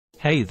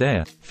Hey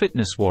there,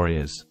 fitness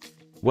warriors!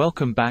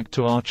 Welcome back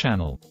to our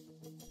channel.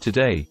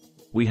 Today,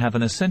 we have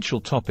an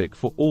essential topic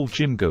for all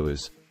gym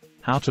goers: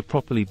 how to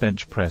properly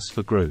bench press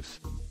for growth.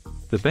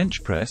 The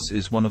bench press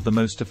is one of the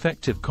most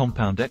effective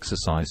compound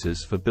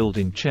exercises for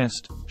building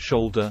chest,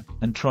 shoulder,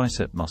 and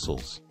tricep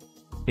muscles.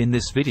 In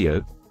this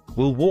video,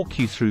 we'll walk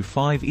you through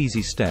 5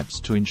 easy steps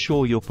to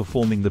ensure you're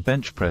performing the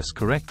bench press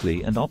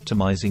correctly and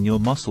optimizing your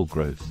muscle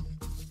growth.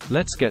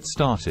 Let's get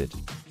started.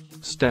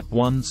 Step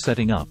 1: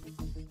 Setting up.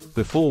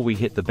 Before we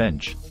hit the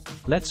bench,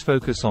 let's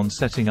focus on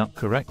setting up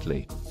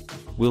correctly.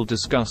 We'll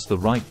discuss the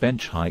right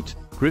bench height,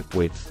 grip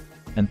width,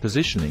 and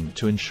positioning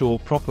to ensure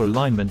proper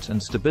alignment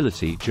and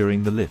stability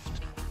during the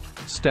lift.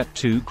 Step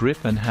 2: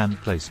 Grip and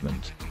hand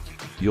placement.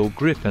 Your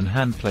grip and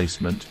hand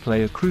placement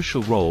play a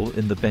crucial role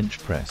in the bench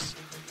press.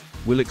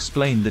 We'll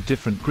explain the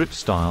different grip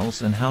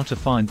styles and how to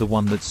find the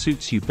one that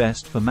suits you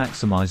best for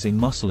maximizing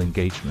muscle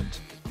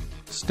engagement.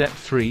 Step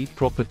 3: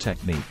 Proper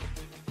technique.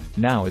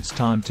 Now it's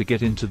time to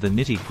get into the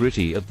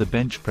nitty-gritty of the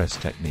bench press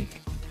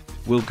technique.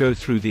 We'll go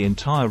through the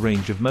entire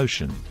range of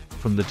motion,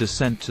 from the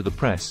descent to the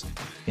press,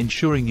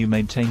 ensuring you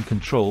maintain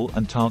control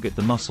and target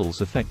the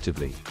muscles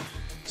effectively.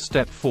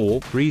 Step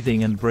 4: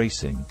 Breathing and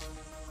bracing.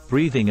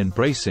 Breathing and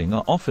bracing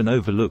are often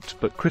overlooked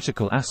but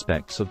critical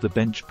aspects of the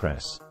bench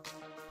press.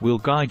 We'll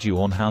guide you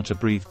on how to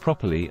breathe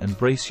properly and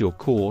brace your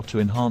core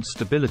to enhance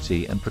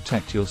stability and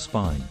protect your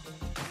spine.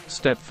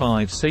 Step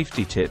 5: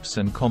 Safety tips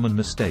and common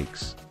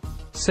mistakes.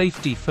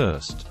 Safety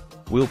first.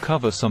 We'll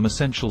cover some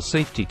essential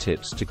safety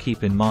tips to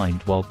keep in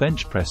mind while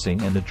bench pressing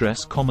and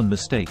address common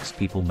mistakes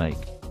people make,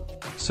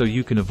 so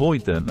you can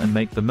avoid them and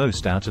make the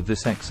most out of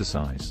this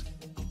exercise.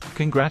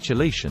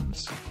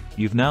 Congratulations!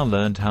 You've now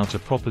learned how to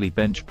properly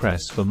bench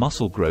press for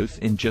muscle growth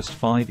in just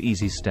 5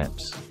 easy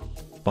steps.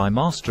 By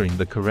mastering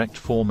the correct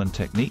form and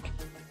technique,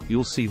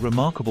 you'll see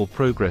remarkable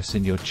progress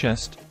in your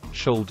chest,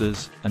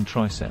 shoulders, and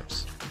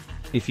triceps.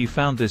 If you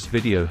found this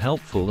video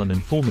helpful and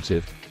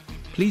informative,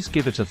 please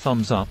give it a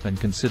thumbs up and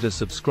consider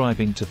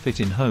subscribing to Fit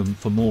in Home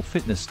for more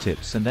fitness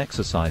tips and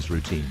exercise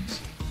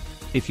routines.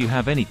 If you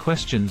have any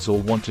questions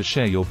or want to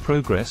share your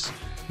progress,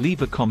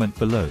 leave a comment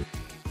below.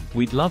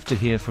 We'd love to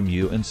hear from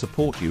you and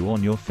support you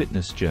on your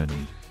fitness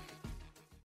journey.